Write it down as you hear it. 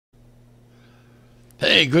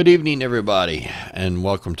Hey, good evening, everybody, and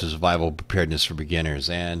welcome to Survival Preparedness for Beginners.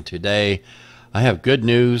 And today I have good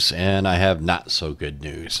news and I have not so good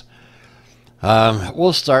news.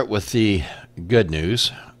 We'll start with the good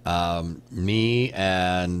news. Me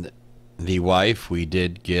and the wife, we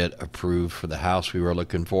did get approved for the house we were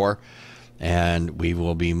looking for, and we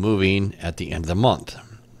will be moving at the end of the month.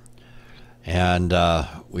 And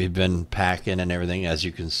we've been packing and everything. As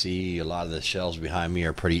you can see, a lot of the shelves behind me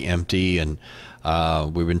are pretty empty, and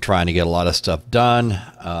we've been trying to get a lot of stuff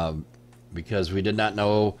done because we did not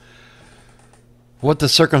know what the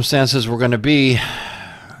circumstances were going to be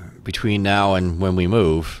between now and when we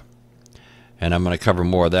move. And I'm going to cover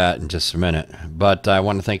more of that in just a minute. But I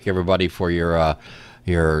want to thank everybody for your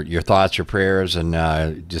thoughts, your prayers,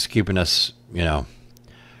 and just keeping us,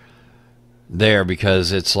 there,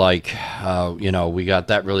 because it's like, we got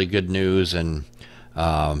that really good news, and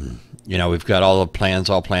we've got all the plans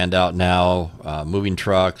all planned out now, moving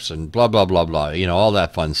trucks and blah blah blah blah, all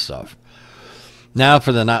that fun stuff. Now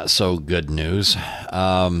for the not so good news.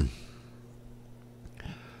 Got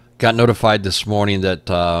notified this morning that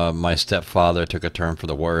my stepfather took a turn for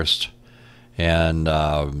the worst, and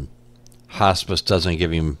hospice doesn't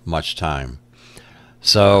give him much time.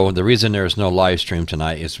 So the reason there's no live stream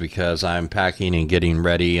tonight is because I'm packing and getting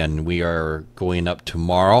ready, and we are going up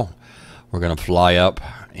tomorrow. We're going to fly up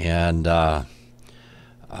and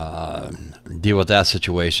deal with that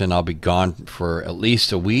situation. I'll be gone for at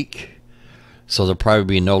least a week, so there'll probably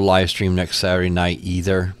be no live stream next Saturday night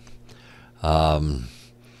either.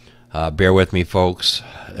 Bear with me, folks.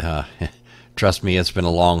 Trust me, it's been a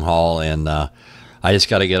long haul, and I just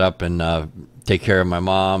got to get up and take care of my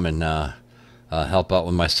mom and help out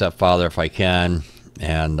with my stepfather if I can.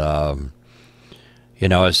 And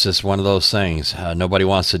it's just one of those things. Nobody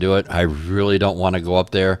wants to do it. I really don't want to go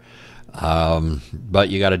up there, but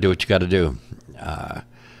you got to do what you got to do.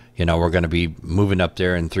 We're going to be moving up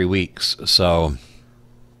there in 3 weeks, so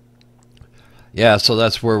yeah. So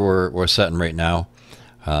that's where we're sitting right now.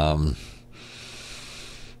 My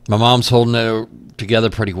mom's holding it together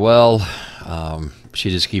pretty well. She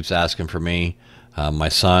just keeps asking for me. My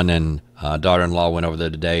son and daughter-in-law went over there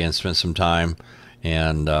today and spent some time,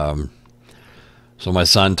 and so my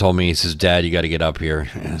son told me, he says, "Dad, you got to get up here."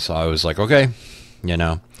 And so I was like, okay,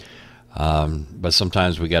 but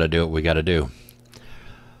sometimes we got to do what we got to do.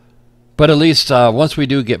 But at least once we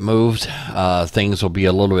do get moved, things will be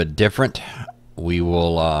a little bit different. We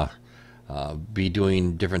will be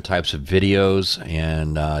doing different types of videos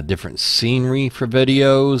and different scenery for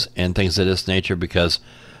videos and things of this nature, because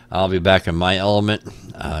I'll be back in my element.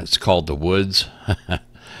 It's called the woods.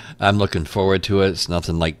 I'm looking forward to it. It's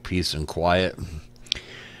nothing like peace and quiet.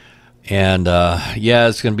 And yeah,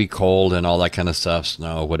 it's going to be cold and all that kind of stuff,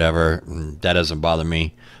 snow, whatever. That doesn't bother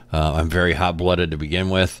me. I'm very hot-blooded to begin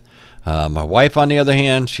with. My wife, on the other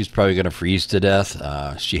hand, she's probably going to freeze to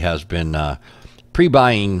death. She has been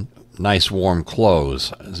pre-buying nice warm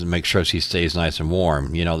clothes to make sure she stays nice and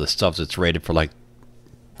warm. The stuff that's rated for like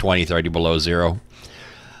 20, 30 below zero.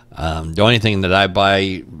 The only thing that I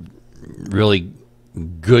buy really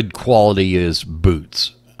good quality is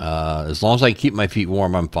boots. As long as I keep my feet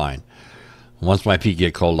warm, I'm fine. Once my feet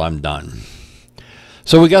get cold, I'm done.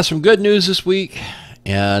 So we got some good news this week,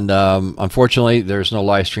 and unfortunately there's no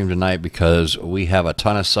live stream tonight because we have a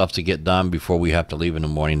ton of stuff to get done before we have to leave in the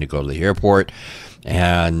morning to go to the airport,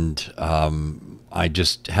 and I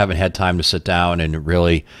just haven't had time to sit down and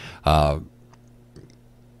really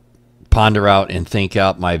ponder out and think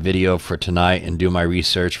out my video for tonight and do my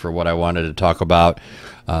research for what I wanted to talk about.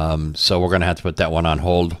 So we're going to have to put that one on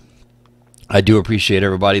hold. I do appreciate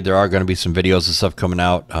everybody. There are going to be some videos and stuff coming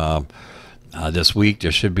out this week.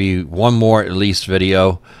 There should be one more at least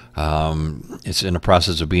video. It's in the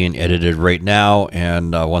process of being edited right now,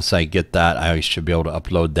 and once I get that, I should be able to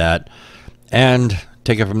upload that and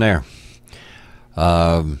take it from there.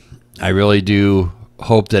 I really do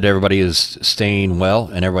hope that everybody is staying well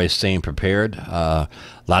and everybody's staying prepared. A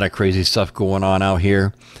lot of crazy stuff going on out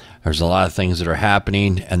here. There's a lot of things that are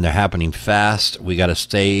happening, and they're happening fast. We got to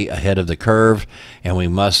stay ahead of the curve, and we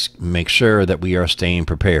must make sure that we are staying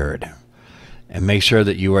prepared, and make sure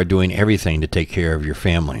that you are doing everything to take care of your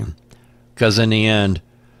family, because in the end,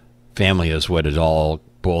 family is what it all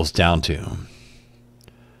boils down to,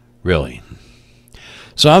 really.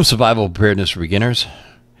 So I'm Survival Preparedness for Beginners.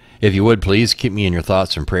 If you would, please keep me in your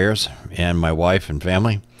thoughts and prayers, and my wife and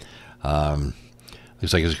family.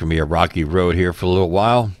 Looks like it's going to be a rocky road here for a little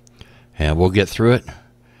while, and we'll get through it.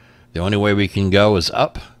 The only way we can go is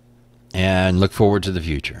up and look forward to the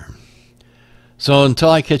future. So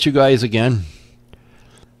until I catch you guys again,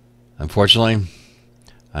 unfortunately,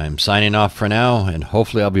 I'm signing off for now, and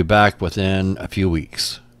hopefully I'll be back within a few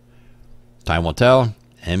weeks. Time will tell.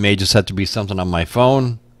 It may just have to be something on my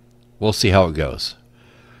phone. We'll see how it goes.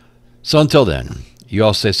 So until then, you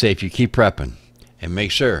all stay safe, you keep prepping, and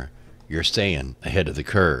make sure you're staying ahead of the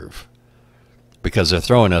curve. Because they're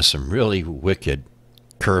throwing us some really wicked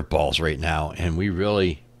curveballs right now, and we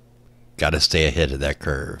really got to stay ahead of that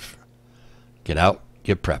curve. Get out,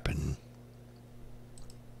 get prepping.